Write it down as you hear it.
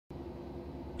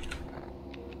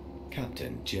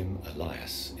Captain Jim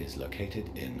Elias is located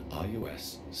in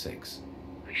RUS 6.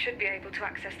 We should be able to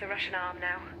access the Russian arm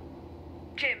now.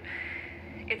 Jim,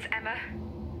 it's Emma.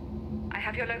 I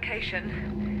have your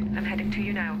location. I'm heading to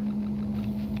you now.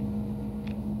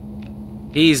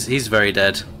 He's very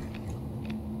dead.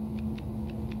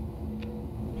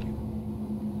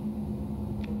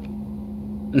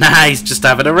 Nah, he's just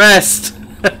having a rest.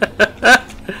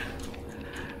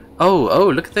 Oh,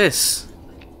 look at this.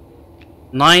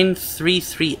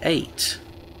 9338.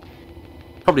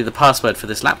 Probably the password for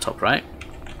this laptop, right?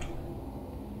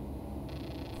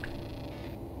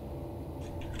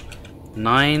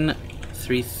 Nine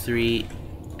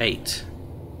 338.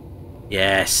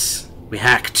 Yes, we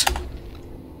hacked.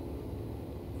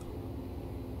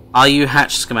 RU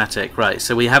hatch schematic, right?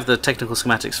 So we have the technical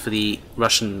schematics for the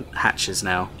Russian hatches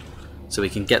now, so we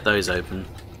can get those open.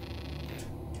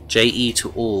 JE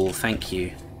to all, thank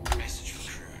you. Message for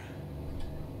crew.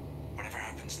 Whatever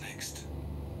happens next,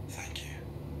 thank you.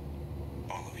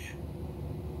 All of you.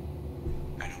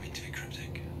 I don't mean to be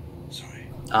cryptic. Sorry.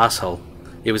 Asshole.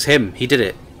 It was him. He did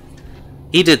it.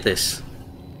 He did this.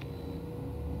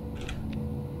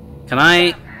 Can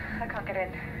I can't get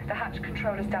in. The hatch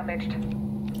control is damaged.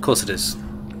 Of course it is.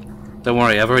 Don't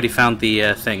worry, I've already found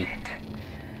the thing.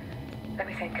 Let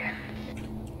me think.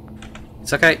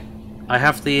 It's okay. I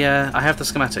have the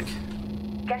schematic.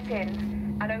 Get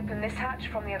in and open this hatch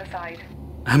from the other side.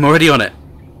 I'm already on it.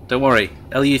 Don't worry.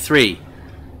 LU3.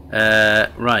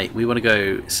 Right, we want to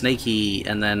go Snaky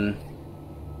and then...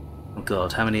 Oh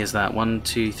god, how many is that? 1,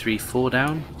 2, 3, 4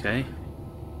 down? Okay.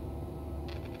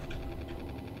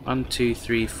 1, 2,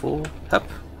 3, 4. Up.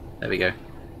 There we go.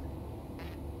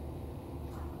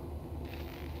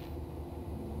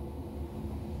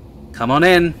 Come on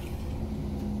in.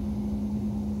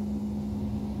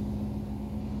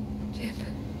 Jim.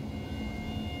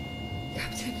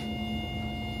 Captain.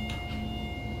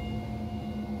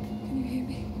 Can you hear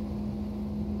me?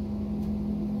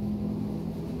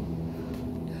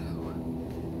 No.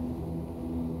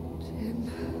 Jim.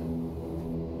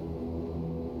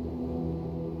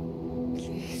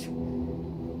 Please.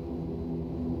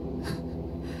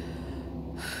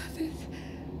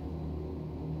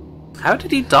 How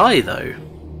did he die, though?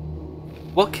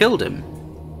 What killed him?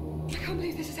 I can't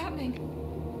believe this is happening.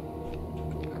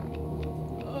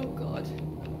 Oh God.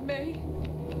 May?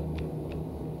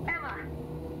 Emma!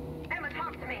 Emma,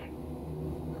 talk to me!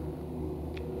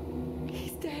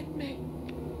 He's dead, May.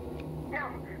 No!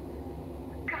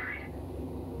 God!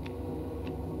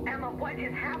 Emma, what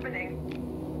is happening?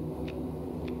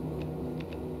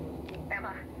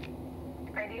 Emma,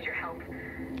 I need your help.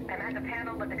 I'm at the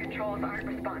panel, but the controls aren't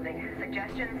responding.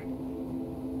 Suggestions?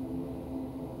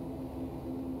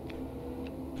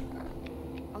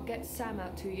 I'll get Sam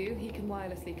out to you. He can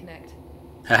wirelessly connect.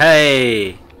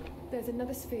 Hey! There's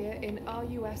another sphere in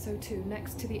RUSO2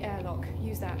 next to the airlock.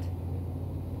 Use that.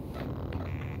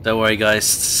 Don't worry, guys.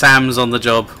 Sam's on the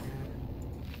job.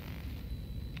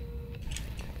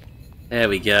 There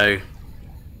we go.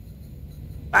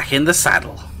 Back in the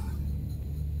saddle.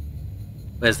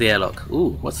 Where's the airlock?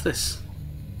 Ooh, what's this?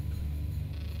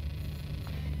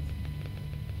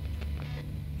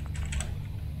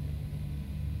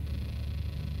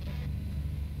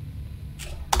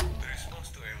 The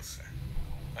response to Elsa.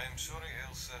 I am sorry,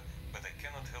 Elsa, but I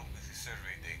cannot help with the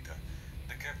survey data.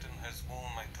 The captain has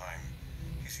all my time.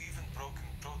 He's even broken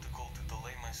protocol to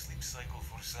delay my sleep cycle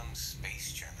for some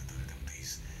space janitor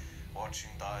duties.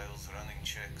 Watching dials, running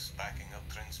checks, backing up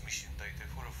transmission data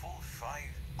for a full 5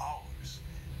 hours.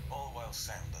 All while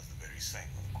Sam does the very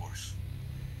same, of course.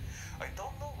 I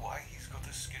don't know why he's got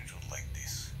a schedule like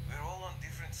this. We're all on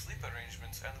different sleep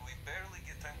arrangements and we barely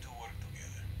get time to work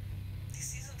together.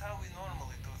 This isn't how we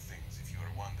normally do things, if you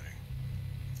are wondering.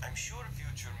 I'm sure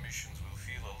future missions will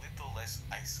feel a little less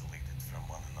isolated from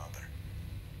one another.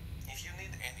 If you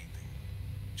need anything,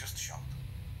 just shout.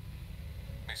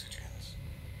 Message ends.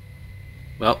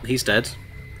 Well, he's dead.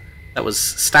 That was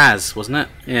Staz, wasn't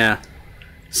it? Yeah.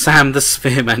 Sam the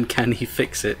Spearman, can he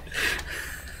fix it?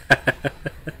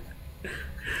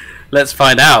 Let's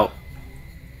find out.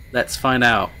 Let's find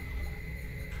out.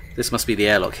 This must be the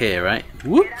airlock here, right?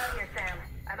 Whoop! Get out of here, Sam.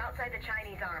 I'm outside the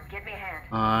Chinese arm. Give me a hand.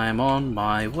 I'm on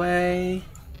my way.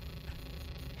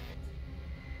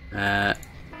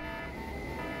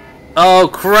 Oh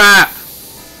crap!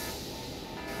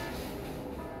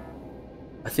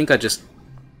 I think I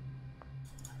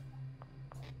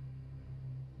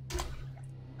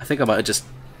might have just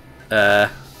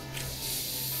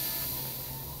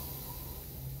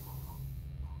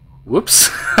whoops.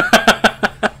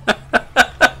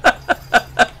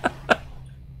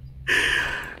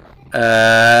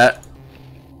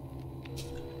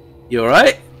 You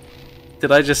alright?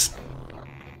 Did I just...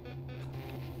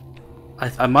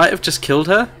 I might have just killed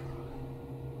her?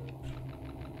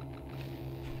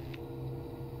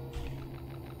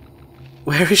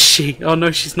 Where is she? Oh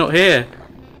no, she's not here.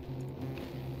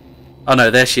 Oh no,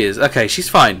 there she is. Okay, she's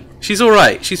fine. She's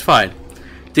alright. She's fine.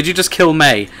 Did you just kill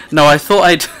May? No, I thought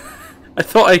I'd... I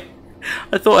thought I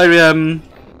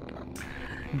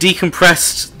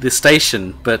decompressed the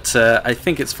station, but I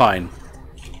think it's fine.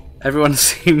 Everyone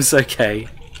seems okay.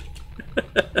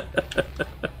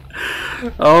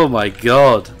 Oh my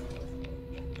god.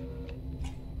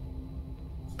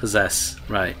 Possess.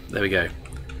 Right, there we go.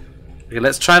 Okay,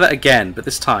 let's try that again, but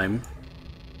this time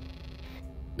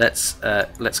let's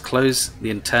close the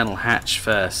internal hatch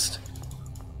first.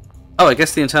 Oh, I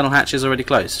guess the internal hatch is already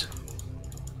closed.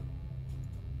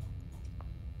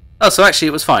 Oh, so actually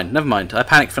it was fine. Never mind. I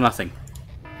panicked for nothing.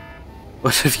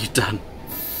 What have you done?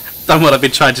 Done what I've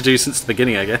been trying to do since the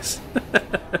beginning, I guess.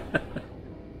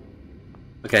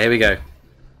 Okay, here we go.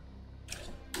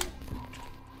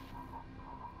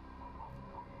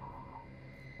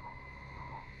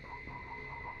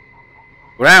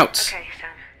 We're out! Okay, Sam.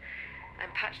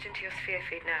 I'm patched into your sphere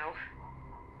feed now.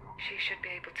 She should be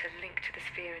able to link to the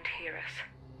sphere and hear us.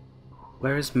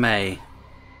 Where is May?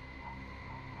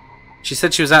 She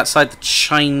said she was outside the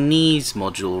Chinese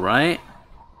module, right?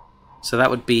 So that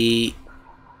would be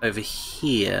over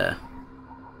here.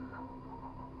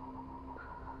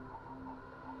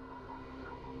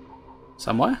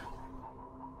 Somewhere?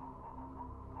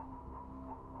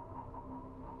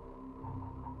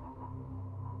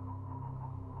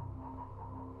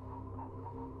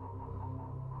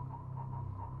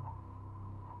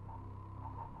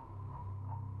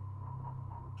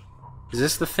 Is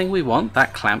this the thing we want?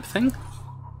 That clamp thing?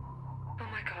 Oh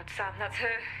my god, Sam, that's her.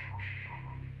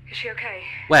 Is she okay?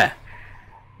 Where?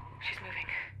 She's moving.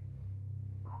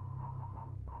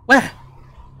 Where?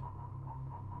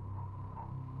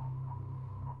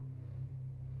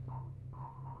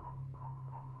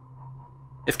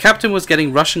 If Captain was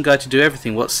getting Russian guy to do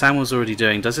everything what Sam was already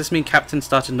doing, does this mean Captain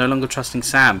started no longer trusting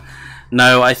Sam?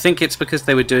 No, I think it's because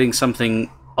they were doing something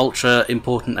ultra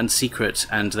important and secret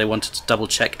and they wanted to double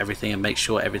check everything and make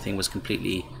sure everything was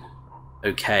completely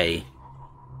okay.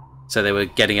 So they were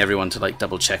getting everyone to like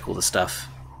double check all the stuff.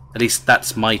 At least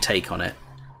that's my take on it.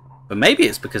 But maybe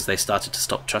it's because they started to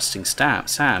stop trusting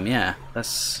Sam, yeah.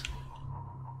 That's...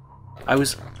 Oh,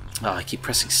 I keep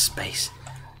pressing space.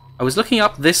 I was looking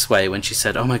up this way when she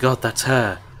said, oh my god, that's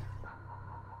her.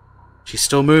 She's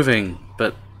still moving,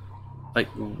 but... like,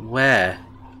 where?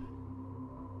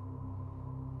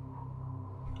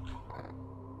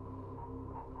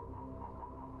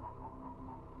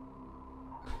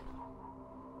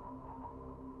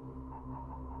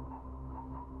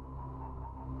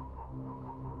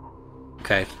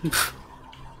 Okay.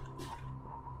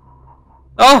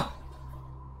 Oh!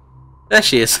 There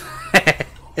she is.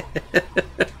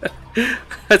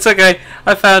 It's okay.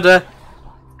 I found her.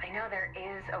 I know there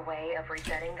is a way of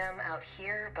resetting them out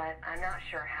here, but I'm not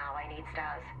sure how. I need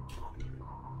Stas.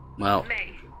 Well,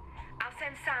 May, I'll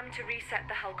send Sam to reset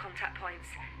the hull contact points.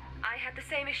 I had the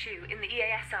same issue in the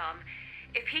EAS arm.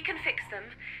 If he can fix them,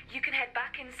 you can head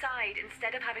back inside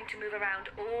instead of having to move around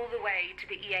all the way to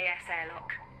the EAS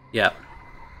airlock. yeah.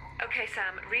 Okay,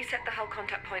 Sam, reset the hull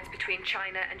contact points between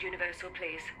China and Universal,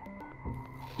 please.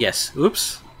 Yes.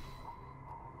 Oops.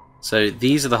 So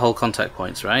these are the whole contact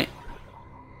points, right?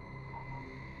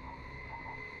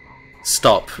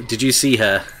 Stop. Did you see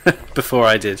her before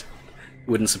I did?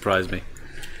 Wouldn't surprise me.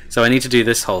 So I need to do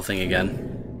this whole thing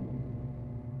again.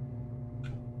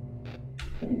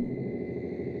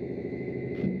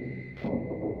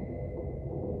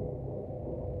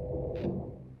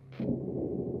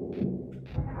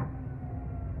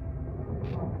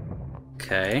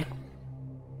 Okay.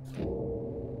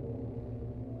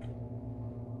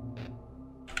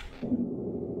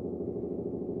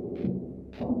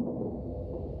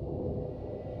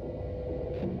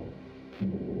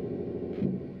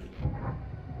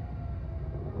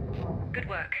 Good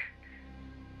work.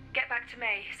 Get back to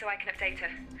May so I can update her.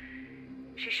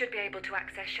 She should be able to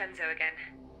access Shenzhou again.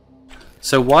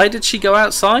 So why did she go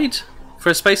outside for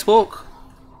a spacewalk?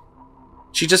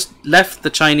 She just left the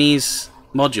Chinese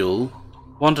module,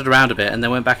 wandered around a bit, and then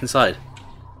went back inside.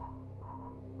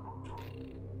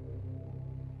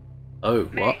 Oh,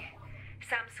 May, what?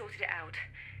 Sam sorted it out.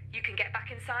 You can get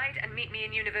back inside and meet me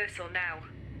in Universal now.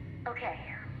 Okay.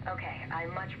 I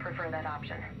much prefer that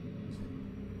option.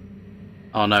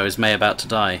 Oh no, is May about to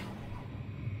die?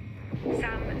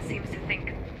 Sam seems to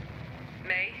think...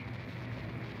 May?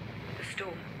 The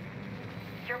storm.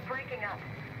 You're breaking up.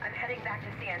 I'm heading back to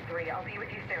CN3. I'll be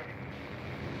with you soon.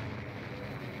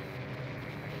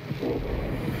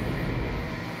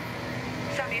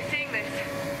 Sam, you seeing this?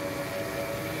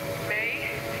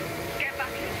 May, get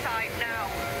back inside now.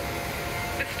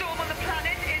 The storm on the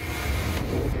planet is...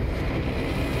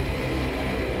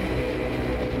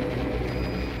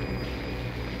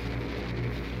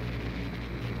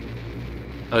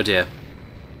 Oh dear.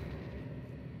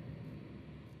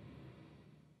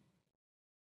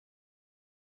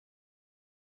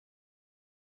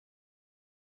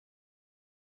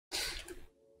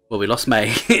 Well, we lost May.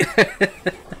 Hey Sam,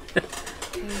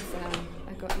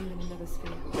 I got you in another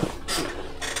sphere.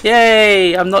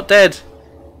 Yay! I'm not dead.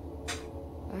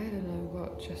 I don't know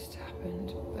what just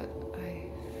happened, but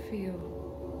I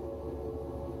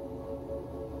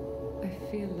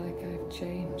feel like I've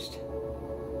changed.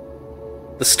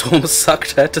 The storm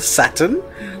sucked her to Saturn?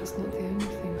 And that's not the only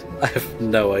thing to I have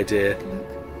no idea. look.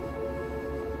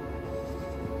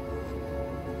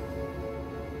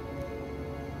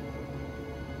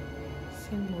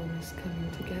 Someone is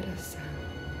coming to get us, Sam.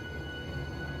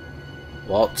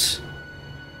 What?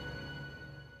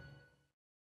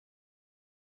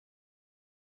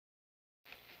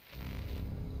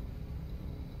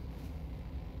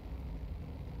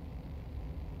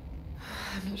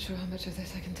 I'm not sure how much of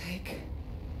this I can take.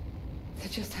 They're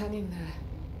just hanging there.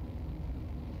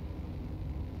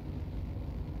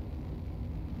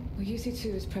 Well,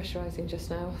 UC2 is pressurizing just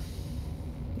now.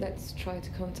 Let's try to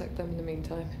contact them in the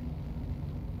meantime.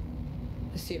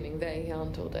 Assuming they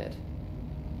aren't all dead.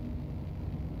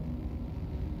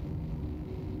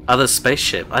 Other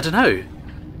spaceship? I don't know.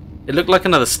 It looked like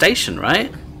another station,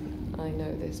 right? I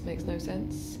know this makes no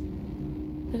sense.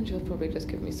 And you'll probably just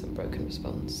give me some broken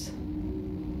response.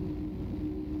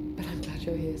 But I'm glad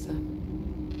you're here, Sam.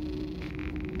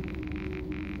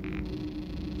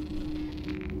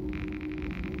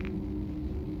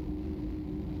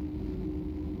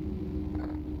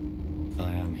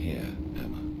 I am here,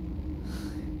 Emma.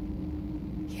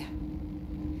 Yeah.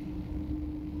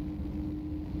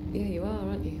 Yeah, you are,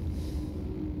 aren't you?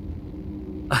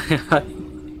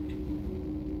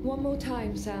 One more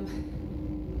time, Sam.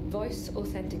 Voice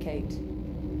authenticate.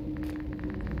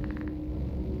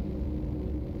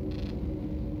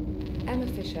 Emma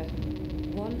Fisher,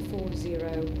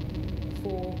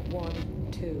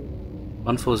 140412.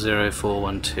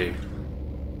 140412.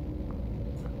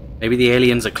 Maybe the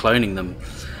aliens are cloning them.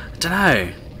 I don't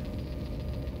know.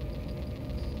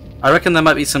 I reckon there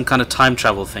might be some kind of time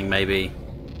travel thing, maybe.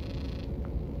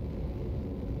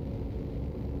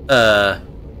 Never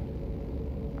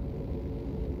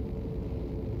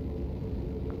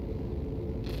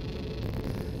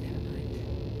mind.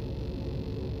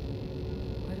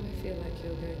 Why do I feel like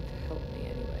you're going to help me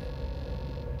anyway?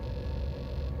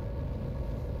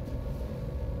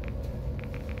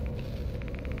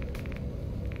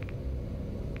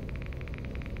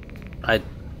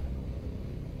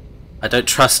 I don't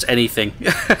trust anything.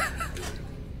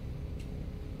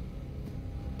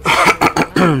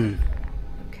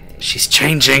 Okay. She's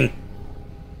changing.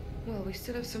 Well, we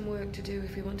still have some work to do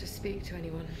if we want to speak to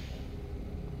anyone.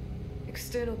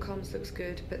 External comms looks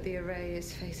good, but the array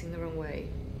is facing the wrong way.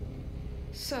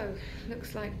 So,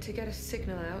 looks like to get a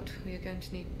signal out, we are going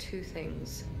to need two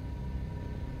things.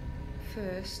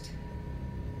 First,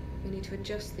 we need to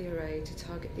adjust the array to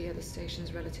target the other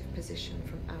station's relative position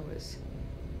from ours.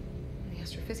 And the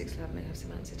astrophysics lab may have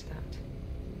some answer to that.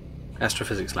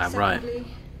 Astrophysics lab, right. Secondly,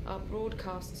 our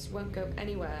broadcasts won't go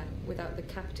anywhere without the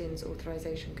captain's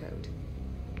authorization code.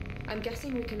 I'm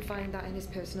guessing we can find that in his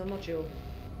personal module,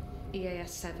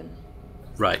 EAS-7.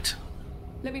 Right.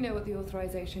 Let me know what the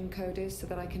authorization code is so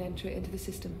that I can enter it into the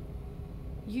system.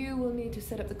 You will need to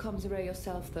set up the comms array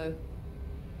yourself, though.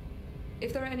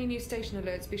 If there are any new station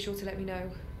alerts, be sure to let me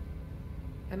know.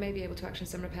 I may be able to action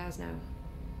some repairs now.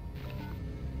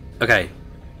 Okay.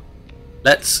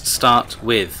 Let's start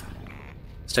with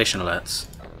station alerts.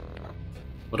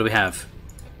 What do we have?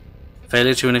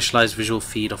 Failure to initialize visual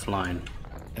feed offline.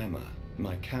 Emma,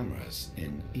 my cameras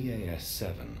in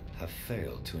EAS-7 have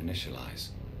failed to initialize.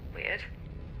 Weird.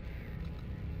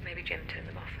 Maybe Jim turned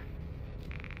them off.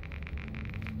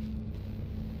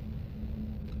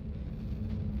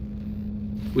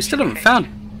 We still haven't found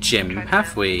Jim,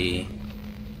 have we?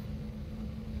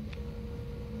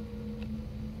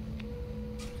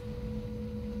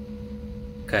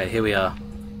 Okay, here we are.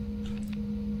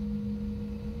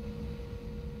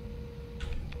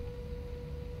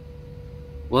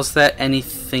 Was there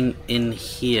anything in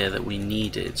here that we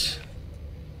needed?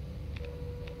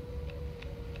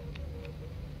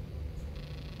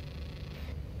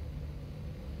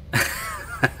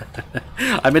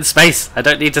 I'm in space. I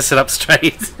don't need to sit up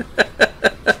straight.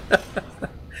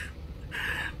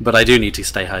 But I do need to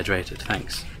stay hydrated.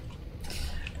 Thanks.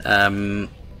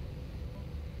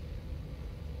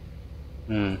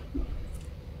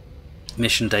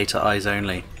 Mission data eyes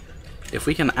only. If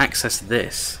we can access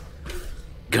this...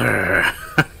 Grrr.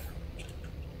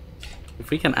 If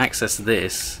we can access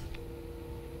this...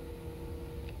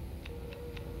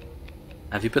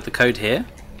 Have you put the code here?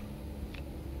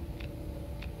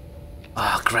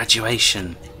 Ah,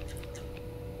 graduation.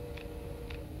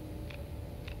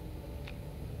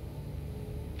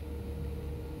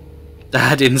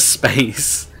 Dad in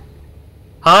space.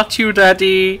 Heart you,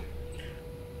 Daddy.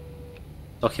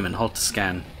 Document, hold to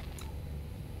scan.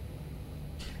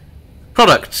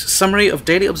 Product. Summary of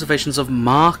daily observations of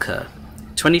Marker.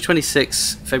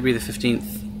 2026, February the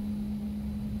 15th.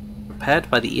 Prepared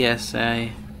by the ESA.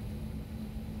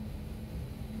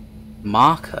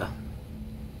 Marker.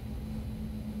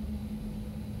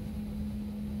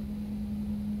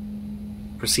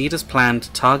 Proceed as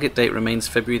planned. Target date remains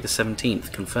February the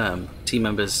 17th. Confirm. Team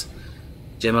members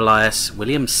Jim Elias,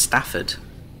 William Stafford.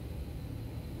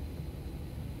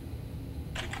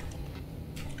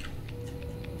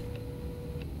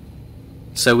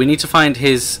 So we need to find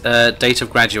his date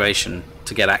of graduation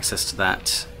to get access to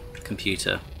that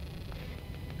computer.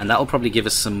 And that will probably give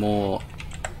us some more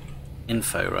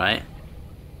info, right?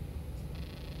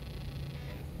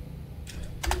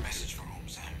 Message for home,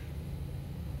 Sam.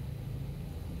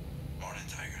 Morning,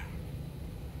 Tiger.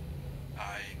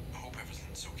 I hope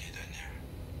everything's okay down there.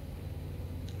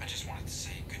 I just wanted to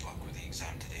say good luck with the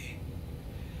exam today.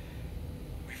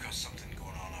 We've got something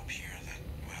going on up here that,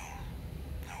 well,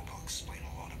 I hope I'll explain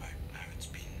a lot about how it's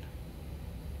been,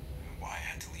 and why I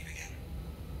had to leave again.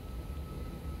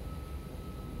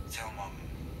 Tell Mum,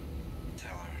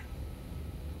 tell her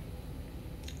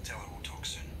we'll talk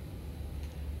soon.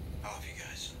 I love you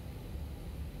guys.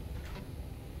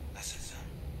 That's it, Sam.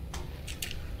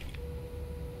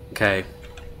 Okay.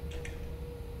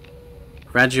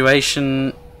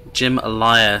 Graduation, Jim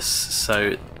Elias.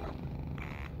 So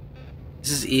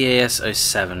this is EAS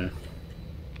 07.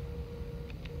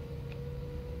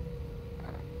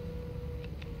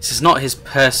 This is not his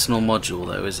personal module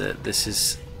though, is it? This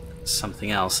is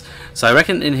something else. So I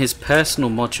reckon in his personal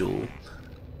module...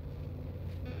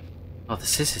 Oh,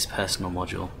 this is his personal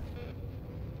module.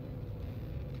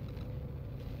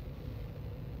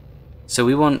 So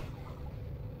we want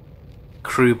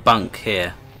crew bunk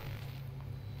here.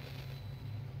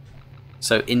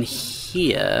 So in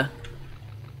here...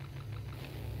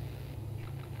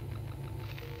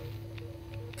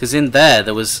 Because in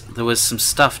there was some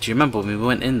stuff. Do you remember when we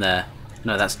went in there?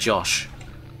 No, that's Josh.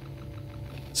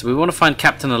 So we want to find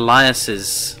Captain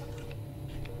Elias's...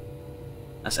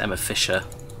 That's Emma Fisher.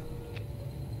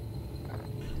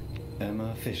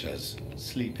 Emma Fisher's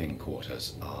sleeping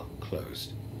quarters are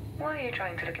closed. Why are you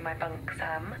trying to look in my bunk,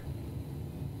 Sam?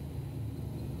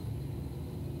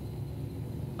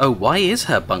 Oh, why is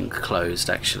her bunk closed,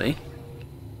 actually?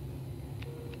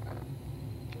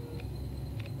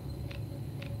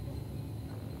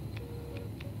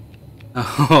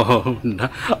 Oh, no.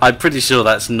 I'm pretty sure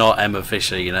that's not Emma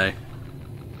Fisher, you know.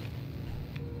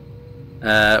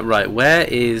 Right, where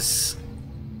is...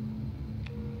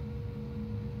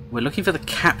 We're looking for the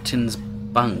captain's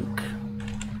bunk.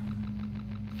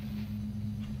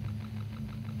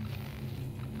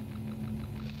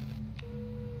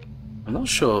 I'm not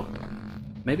sure.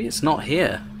 Maybe it's not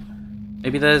here.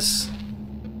 Maybe there's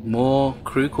more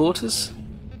crew quarters?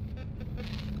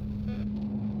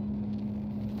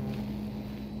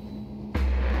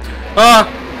 Ah!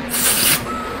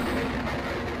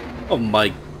 Oh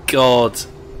my god.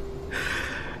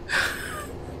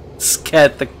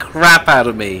 Scared the crap out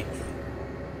of me.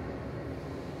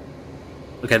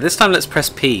 Okay, this time let's press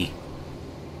P.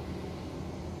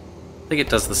 I think it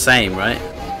does the same, right?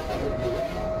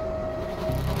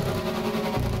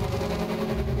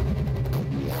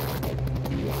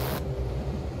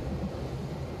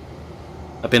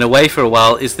 I've been away for a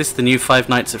while. Is this the new Five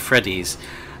Nights at Freddy's?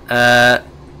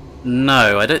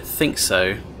 No, I don't think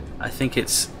so. I think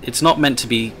it's not meant to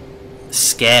be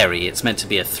scary. It's meant to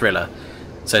be a thriller.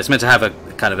 So it's meant to have a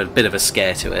kind of a bit of a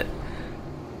scare to it,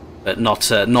 but not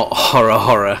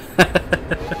horror.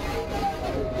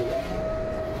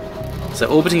 So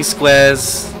orbiting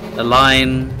squares,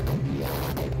 align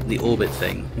the orbit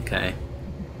thing. Okay.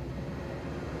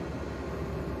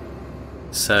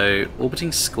 So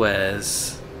orbiting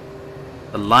squares,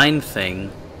 the line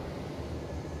thing,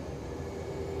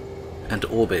 and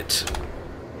orbit.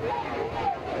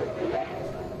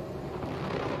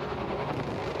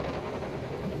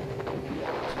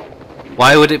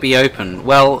 Why would it be open?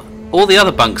 Well, all the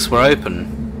other bunks were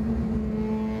open.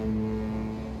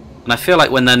 And I feel like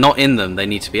when they're not in them, they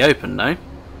need to be open, no?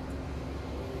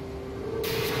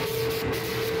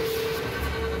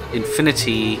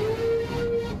 Infinity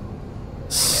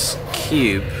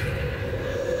cube.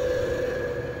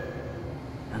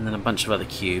 And then a bunch of other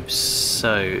cubes.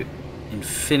 So,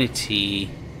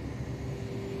 infinity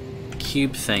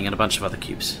cube thing and a bunch of other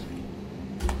cubes.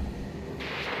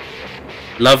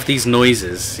 Love these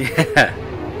noises. Yeah.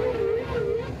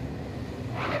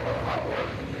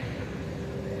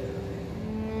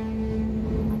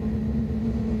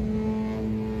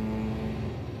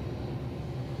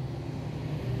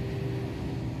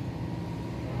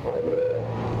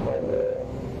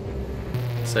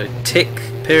 So tick,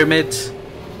 pyramid,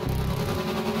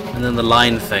 and then the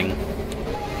line thing.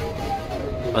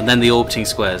 And then the orbiting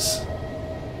squares.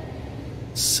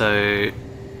 So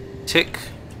tick,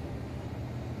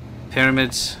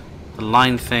 pyramid, the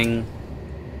line thing,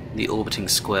 the orbiting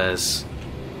squares.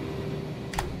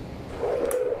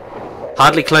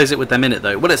 Hardly close it with them in it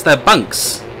though. Well, it's their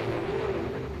bunks.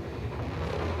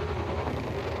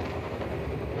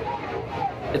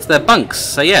 It's their bunks,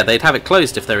 so yeah, they'd have it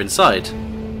closed if they're inside.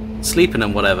 Sleeping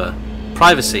and whatever.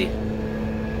 Privacy.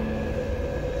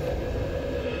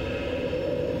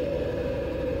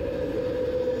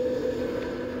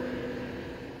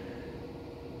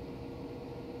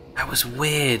 That was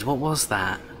weird. What was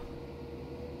that?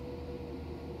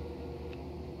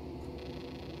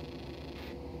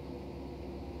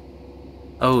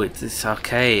 Oh, it's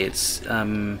okay. It's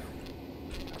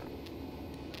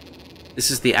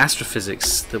this is the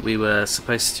astrophysics that we were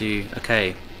supposed to.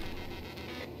 Okay.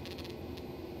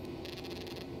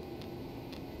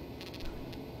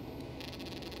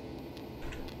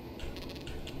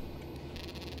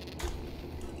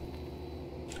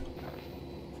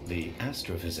 The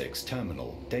astrophysics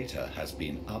terminal data has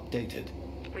been updated.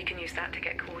 We can use that to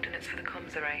get coordinates for the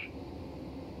comms array.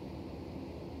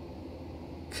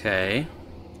 Okay.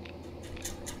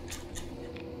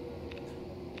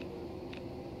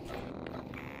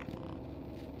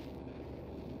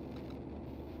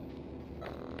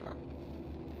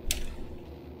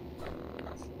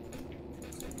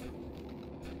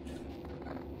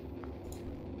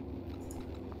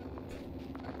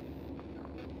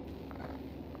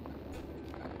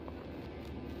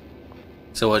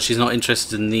 So what, she's not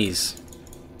interested in these?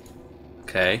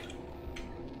 Okay.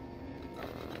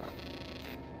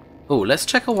 Oh, let's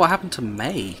check on what happened to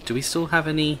May. Do we still have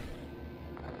any?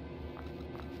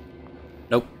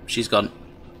 Nope, she's gone.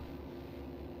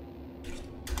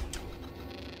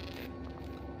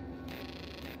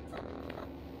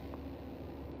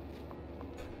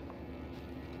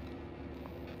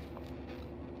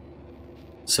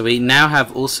 So we now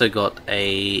have also got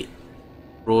a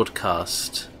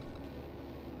broadcast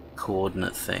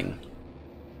coordinate thing.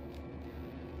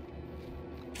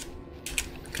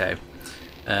 Okay.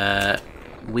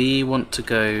 We want to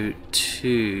go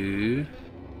to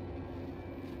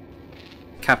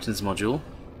Captain's module.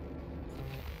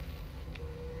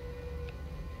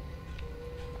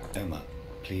 Emma,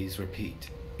 please repeat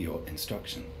your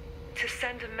instruction. To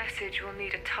send a message, we'll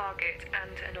need a target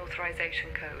and an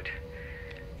authorization code.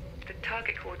 The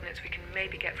target coordinates we can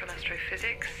maybe get from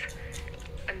astrophysics,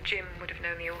 and Jim would have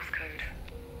known the auth code.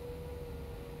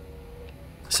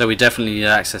 So we definitely need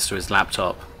access to his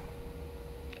laptop.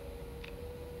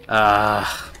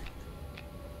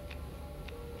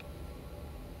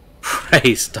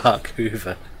 Praise Dark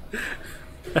Hoover.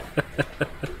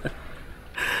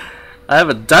 I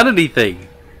haven't done anything.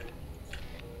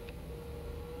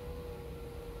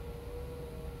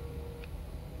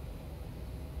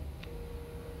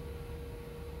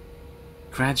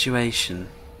 Graduation.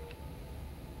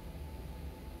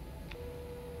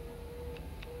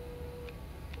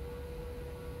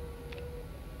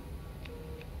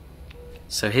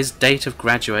 So his date of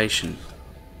graduation.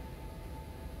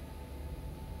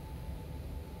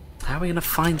 How are we going to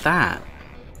find that?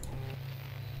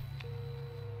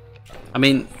 I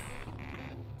mean,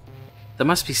 there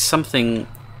must be something.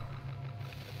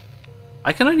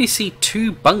 I can only see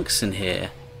 2 bunks in here.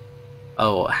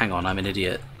 Oh, hang on, I'm an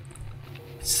idiot.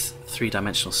 It's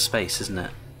 3-dimensional space, isn't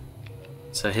it?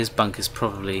 So his bunk is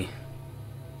probably...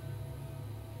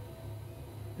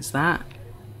 Is that?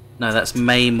 No, that's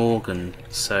May Morgan.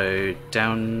 So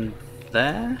down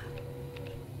there?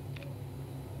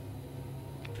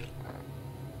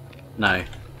 No.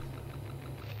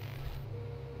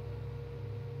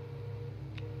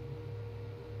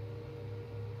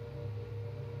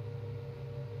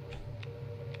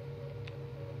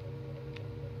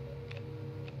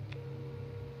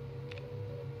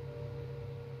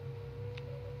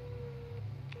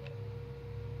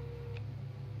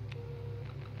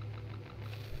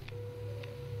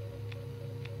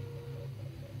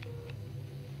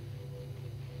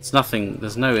 It's nothing,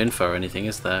 there's no info or anything,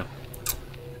 is there?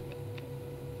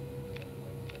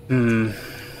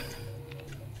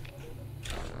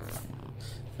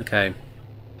 Okay.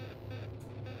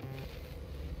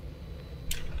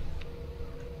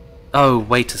 Oh,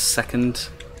 wait a second.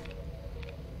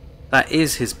 That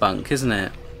is his bunk, isn't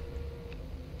it?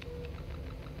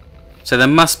 So there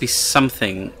must be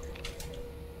something.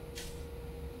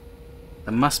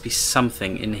 There must be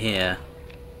something in here.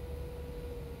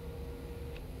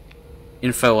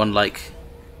 Info on, like,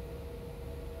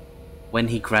 when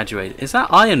he graduated. Is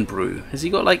that Iron Brew? Has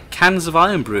he got, like, cans of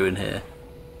Iron Brew in here?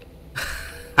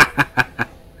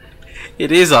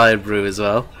 It is Iron Brew as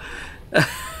well.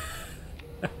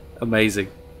 Amazing.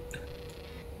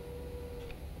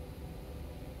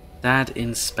 Dad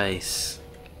in space.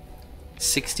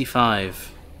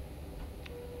 65.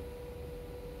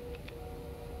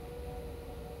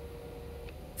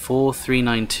 Four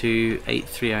 392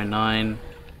 8309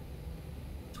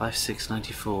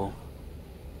 5694.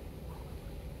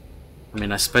 I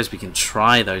mean, I suppose we can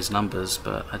try those numbers,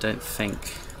 but I don't think.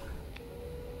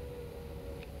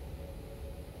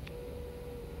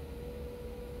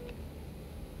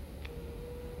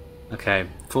 Okay,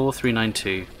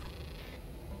 4392.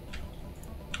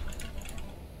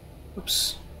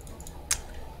 Oops.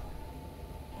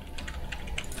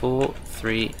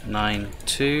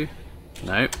 4392.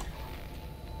 Nope.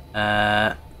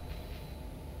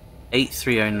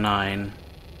 8309.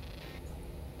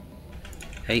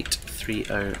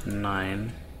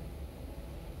 8309.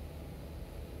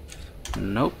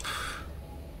 Nope.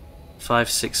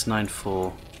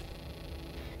 5694.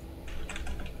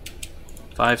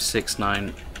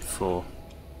 5694.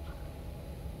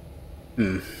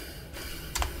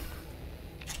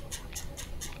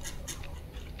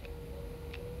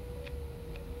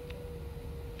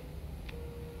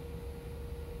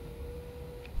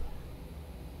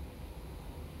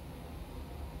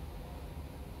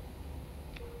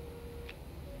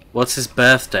 What's his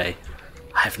birthday?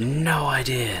 I have no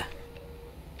idea.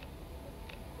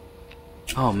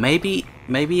 Oh, maybe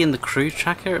in the crew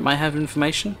tracker it might have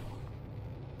information?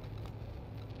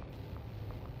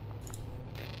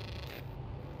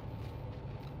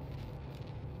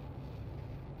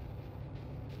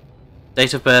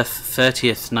 Date of birth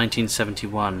 30th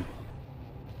 1971.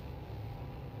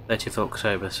 30th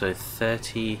October, so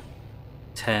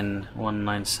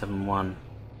 30/10/1971.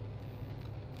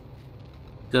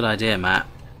 Good idea, Matt.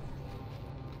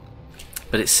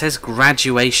 But it says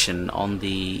graduation on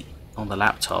the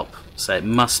laptop, so it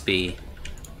must be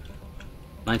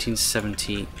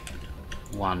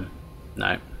 1971.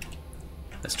 No.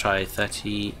 Let's try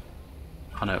 30.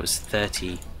 Oh no, it was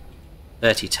 30.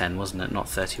 30/10, wasn't it? Not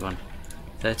 31.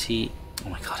 30. Oh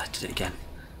my god, I did it again.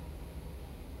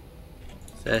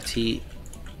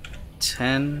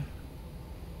 30/10.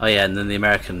 Oh yeah, and then the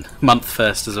American month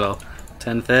first as well.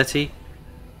 10/30.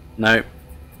 No.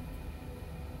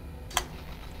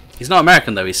 He's not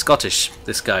American though, he's Scottish,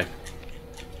 this guy.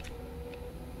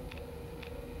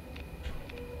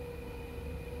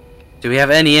 Do we have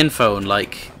any info on,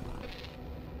 like,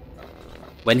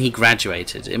 when he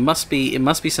graduated? It must be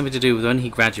something to do with when he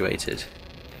graduated.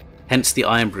 Hence the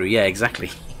Iron Brew. Yeah, exactly.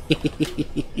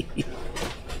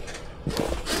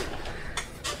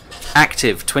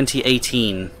 Active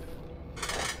 2018.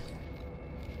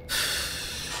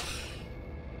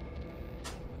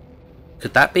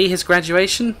 Could that be his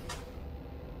graduation?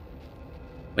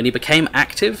 When he became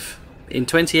active in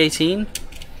 2018? I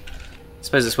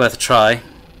suppose it's worth a try.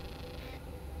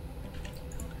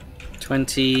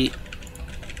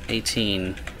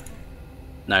 2018.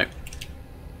 No.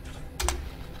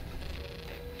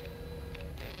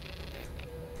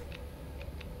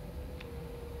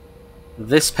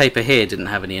 This paper here didn't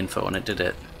have any info on it, did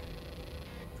it?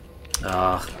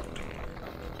 Ah.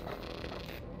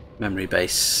 Memory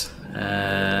base.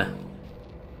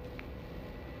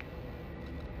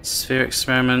 Sphere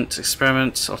experiment,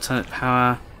 alternate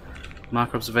power,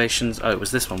 marker observations. Oh, it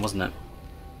was this one, wasn't it?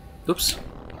 Oops.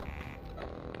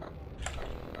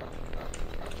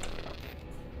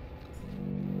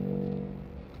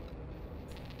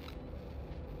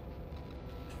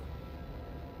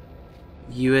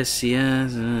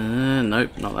 USCS,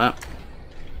 nope, not that.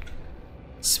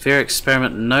 Sphere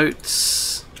experiment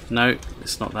notes. No,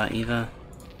 it's not that either.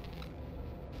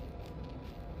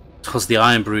 It was the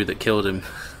Iron Brew that killed him.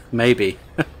 Maybe.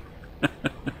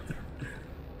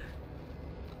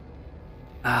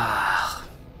 Ah.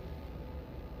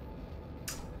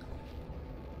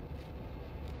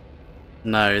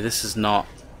 No, this is not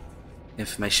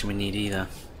information we need either.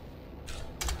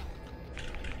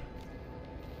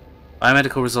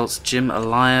 Biomedical results, Jim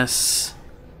Elias.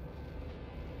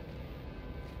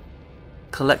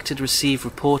 collected, received,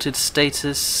 reported,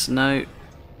 status, no.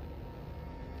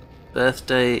 Birth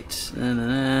date,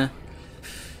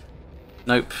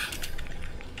 nope.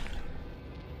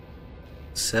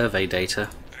 Survey data.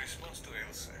 Response to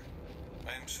Elsa.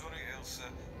 I am sorry, Elsa,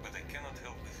 but I cannot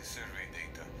help with the survey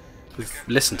data. We've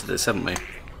listened to this, haven't we?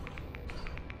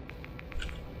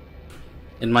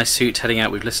 In my suit, heading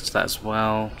out, we've listened to that as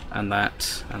well. And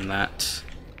that, and that.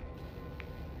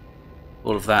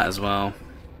 All of that as well.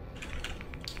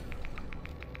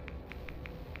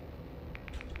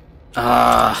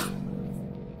 Ah.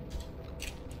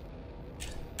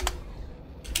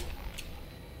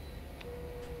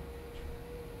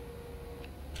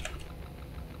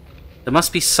 There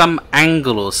must be some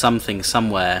angle or something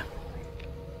somewhere.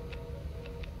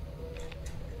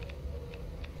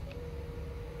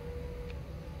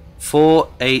 Four,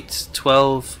 8,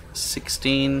 12,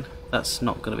 16. That's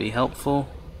not going to be helpful.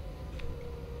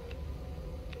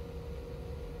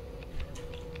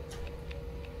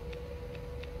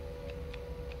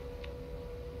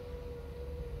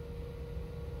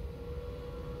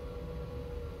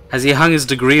 Has he hung his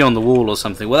degree on the wall or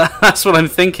something? Well, that's what I'm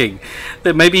thinking.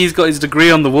 That maybe he's got his degree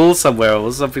on the wall somewhere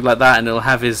or something like that, and it'll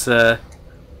have his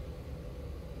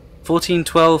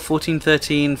 1412,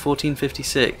 1413,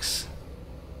 1456.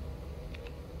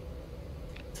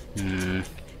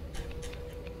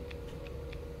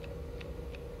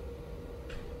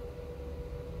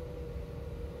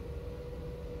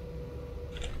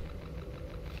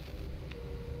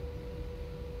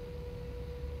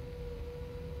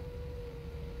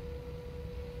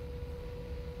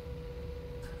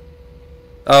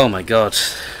 Oh my god.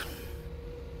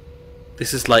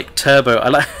 This is like Turbo.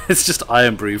 It's just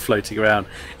Iron Brew floating around.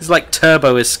 It's like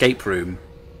Turbo Escape Room.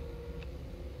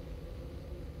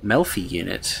 Melfi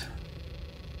unit.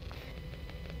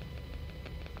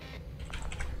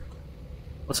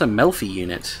 What's a Melfi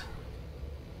unit?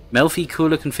 Melfi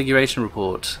cooler configuration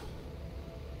report.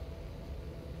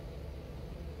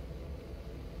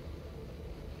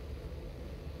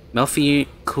 Melfi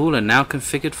cooler now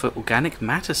configured for organic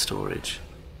matter storage.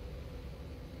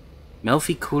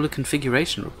 Melfi cooler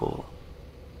configuration report.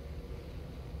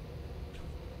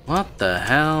 What the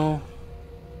hell?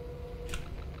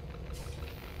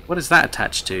 What is that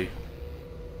attached to?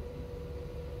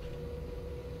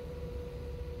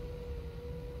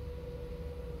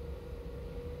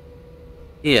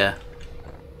 Here.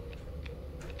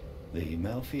 The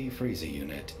Melfi freezer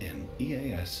unit in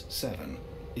EAS-7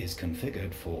 is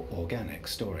configured for organic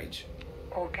storage.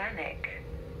 Organic?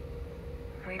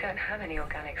 We don't have any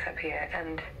organics up here,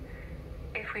 and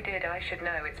if we did, I should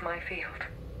know. It's my field.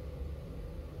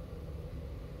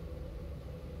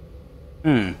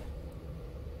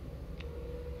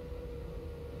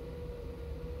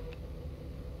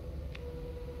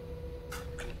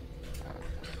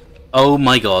 Oh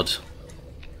my god.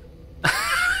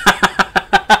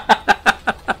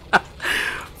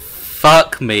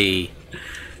 Fuck me.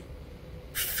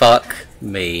 Fuck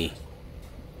me.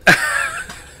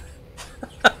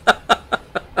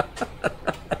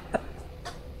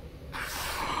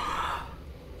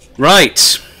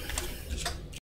 Right.